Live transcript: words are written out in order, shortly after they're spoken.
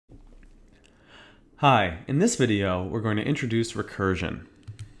Hi, in this video we're going to introduce recursion.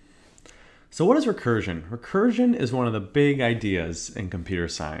 So what is recursion? Recursion is one of the big ideas in computer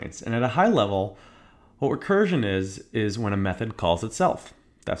science, and at a high level what recursion is when a method calls itself.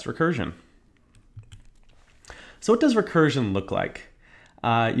 That's recursion. So what does recursion look like?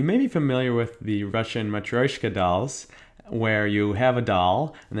 You may be familiar with the Russian Matryoshka dolls, where you have a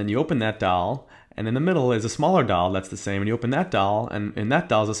doll and then you open that doll, and in the middle is a smaller doll that's the same, and you open that doll, and in that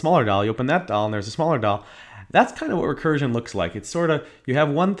doll is a smaller doll, you open that doll and there's a smaller doll. That's kind of what recursion looks like. It's sort of, you have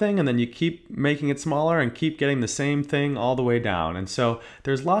one thing and then you keep making it smaller and keep getting the same thing all the way down. And so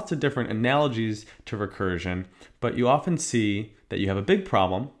there's lots of different analogies to recursion, but you often see that you have a big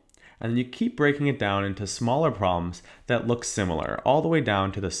problem and then you keep breaking it down into smaller problems that look similar, all the way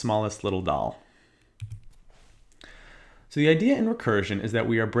down to the smallest little doll. So the idea in recursion is that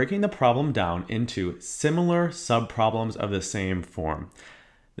we are breaking the problem down into similar subproblems of the same form.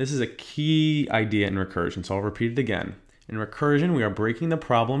 This is a key idea in recursion, so I'll repeat it again. In recursion, we are breaking the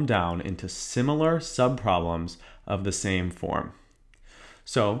problem down into similar subproblems of the same form.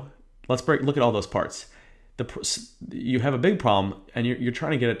 So let's look at all those parts. You have a big problem and you're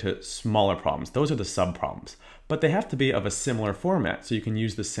trying to get it to smaller problems. Those are the subproblems, but they have to be of a similar format so you can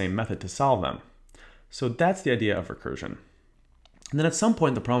use the same method to solve them. So that's the idea of recursion. And then at some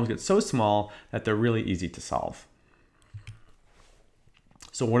point, the problems get so small that they're really easy to solve.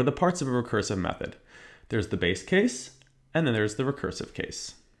 So what are the parts of a recursive method? There's the base case, and then there's the recursive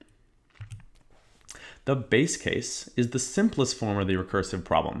case. The base case is the simplest form of the recursive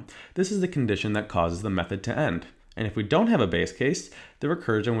problem. This is the condition that causes the method to end. And if we don't have a base case, the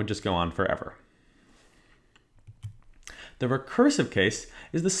recursion would just go on forever. The recursive case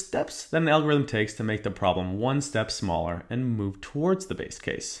is the steps that an algorithm takes to make the problem one step smaller and move towards the base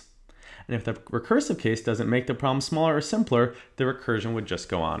case. And if the recursive case doesn't make the problem smaller or simpler, the recursion would just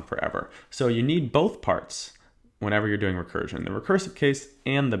go on forever. So you need both parts whenever you're doing recursion, the recursive case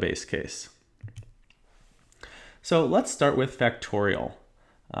and the base case. So let's start with factorial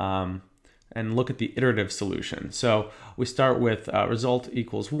and look at the iterative solution. So we start with result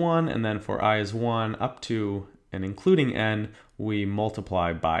equals 1, and then for I is 1 up to and including n, we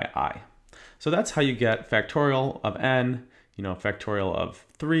multiply by I. So that's how you get factorial of n. Factorial of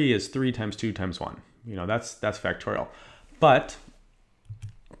 3 is 3 times 2 times 1. That's factorial. But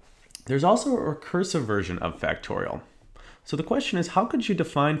there's also a recursive version of factorial. So the question is, how could you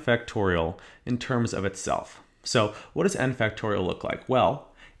define factorial in terms of itself? So what does n factorial look like?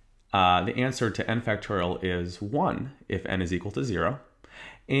 Well, the answer to n factorial is 1 if n is equal to 0.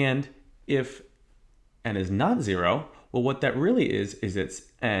 And if n is not 0, well, what that really is it's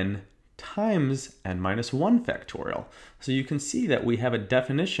n times n minus 1 factorial. So you can see that we have a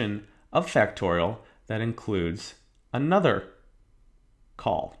definition of factorial that includes another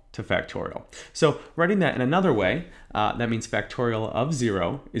call to factorial. So writing that in another way, that means factorial of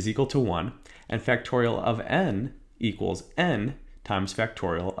 0 is equal to 1, and factorial of n equals n times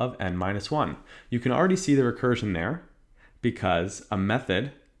factorial of n minus 1. You can already see the recursion there because a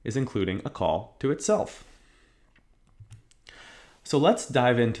method is including a call to itself. So let's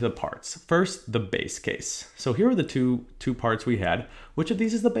dive into the parts. First, the base case. So here are the two parts we had. Which of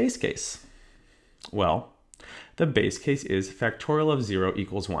these is the base case? Well, the base case is factorial of 0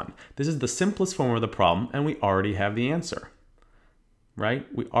 equals 1. This is the simplest form of the problem, and we already have the answer, right?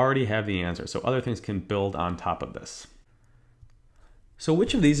 We already have the answer, so other things can build on top of this. So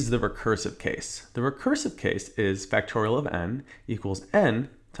which of these is the recursive case? The recursive case is factorial of n equals n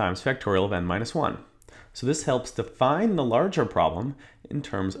times factorial of n minus 1. So this helps define the larger problem in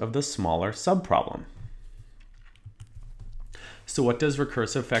terms of the smaller subproblem. So what does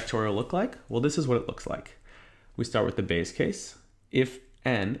recursive factorial look like? Well, this is what it looks like. We start with the base case. If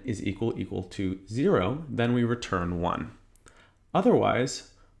n is equal to 0, then we return 1.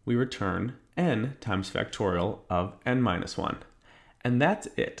 Otherwise, we return n times factorial of n minus 1. And that's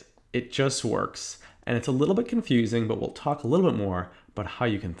it. It just works. And it's a little bit confusing, but we'll talk a little bit more about how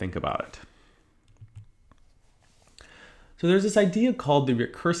you can think about it. So there's this idea called the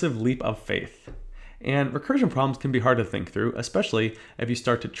recursive leap of faith. And recursion problems can be hard to think through, especially if you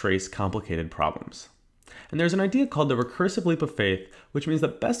start to trace complicated problems. And there's an idea called the recursive leap of faith, which means the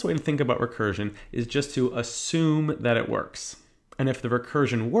best way to think about recursion is just to assume that it works. And if the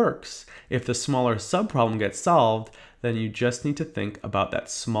recursion works, if the smaller subproblem gets solved, then you just need to think about that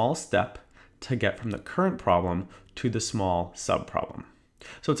small step to get from the current problem to the small subproblem.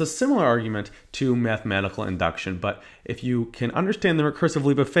 So it's a similar argument to mathematical induction, but if you can understand the recursive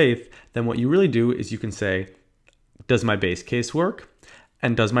leap of faith, then what you really do is you can say, does my base case work?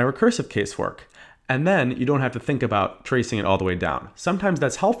 And does my recursive case work? And then you don't have to think about tracing it all the way down. Sometimes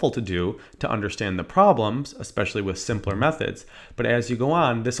that's helpful to do to understand the problems, especially with simpler methods. But as you go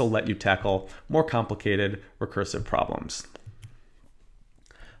on, this will let you tackle more complicated recursive problems.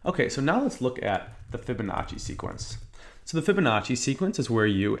 Okay, so now let's look at the Fibonacci sequence. So the Fibonacci sequence is where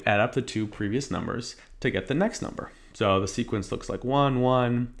you add up the two previous numbers to get the next number. So the sequence looks like 1,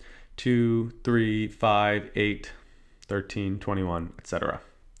 1, 2, 3, 5, 8, 13, 21, etc.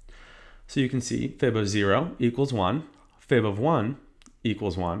 So you can see fib of 0 equals 1, fib of 1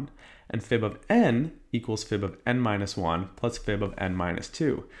 equals 1, and fib of n equals fib of n minus 1 plus fib of n minus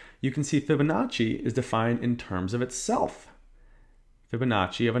 2. You can see Fibonacci is defined in terms of itself.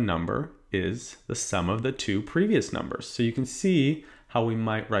 Fibonacci of a number is the sum of the two previous numbers. So you can see how we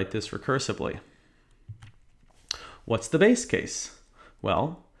might write this recursively. What's the base case?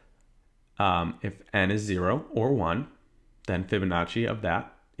 Well, if n is 0 or 1, then Fibonacci of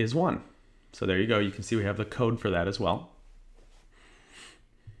that is 1. So there you go. You can see we have the code for that as well.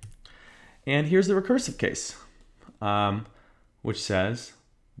 And here's the recursive case, which says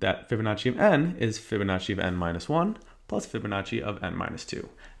that Fibonacci of n is Fibonacci of n minus 1 plus Fibonacci of n minus 2.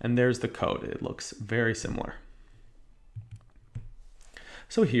 And there's the code. It looks very similar.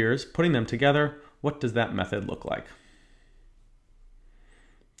 So here's putting them together. What does that method look like?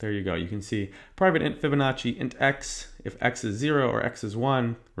 There you go. You can see private int Fibonacci int x. If x is 0 or x is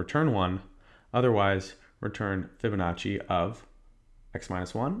 1, return 1. Otherwise, return Fibonacci of x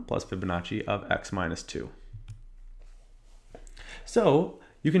minus 1 plus Fibonacci of x minus 2. So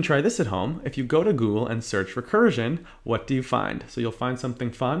you can try this at home. If you go to Google and search recursion, what do you find? So you'll find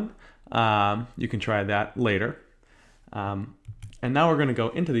something fun. You can try that later. And now we're going to go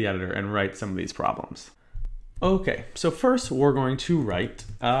into the editor and write some of these problems. Okay, so first we're going to write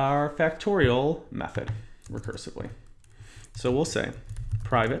our factorial method recursively. So we'll say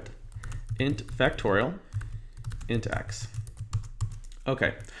private int factorial int x.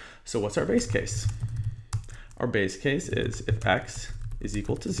 Okay, so what's our base case? Our base case is if x is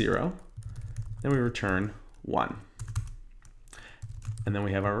equal to 0, then we return 1. And then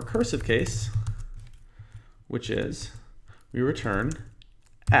we have our recursive case, which is we return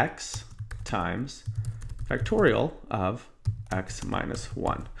x times factorial of x minus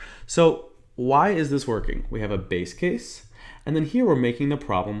 1. So why is this working? We have a base case, and then here we're making the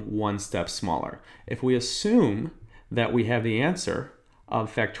problem one step smaller. If we assume that we have the answer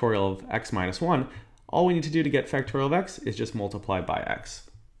of factorial of x minus 1, all we need to do to get factorial of x is just multiply by x.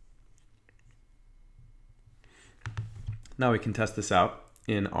 Now we can test this out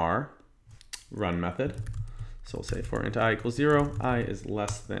in our run method. So we'll say for int I equals 0, I is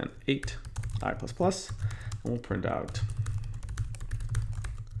less than 8, I plus plus, and we'll print out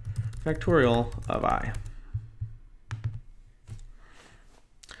factorial of I.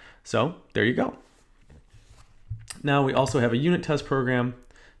 So there you go. Now we also have a unit test program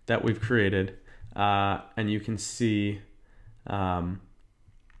that we've created, and you can see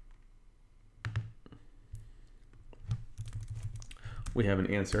we have an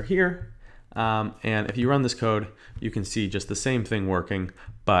answer here. And if you run this code, you can see just the same thing working,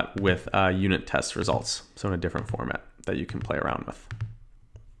 but with unit test results. So in a different format that you can play around with.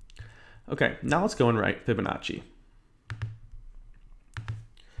 Okay, now let's go and write Fibonacci.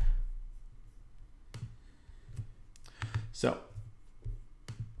 So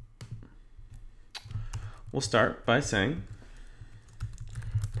we'll start by saying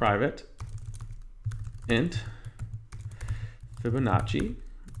private int Fibonacci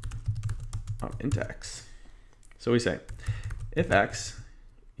of int x. So we say if x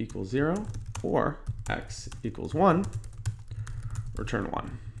equals 0 or x equals 1, return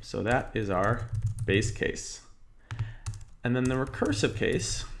 1. So that is our base case. And then the recursive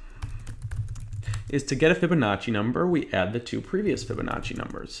case is to get a Fibonacci number, we add the two previous Fibonacci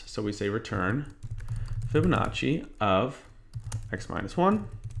numbers. So we say return Fibonacci of x minus 1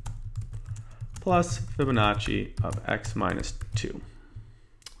 plus Fibonacci of x minus 2.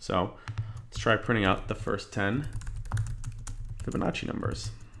 So let's try printing out the first 10 Fibonacci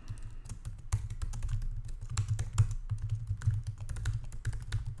numbers.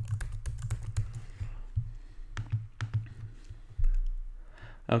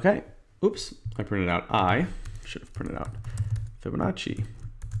 Okay, oops, I printed out I. Should have printed out Fibonacci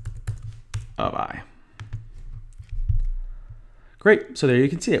of I. Great, so there you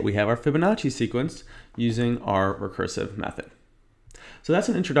can see it. We have our Fibonacci sequence using our recursive method. So that's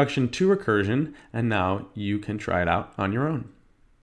an introduction to recursion, and now you can try it out on your own.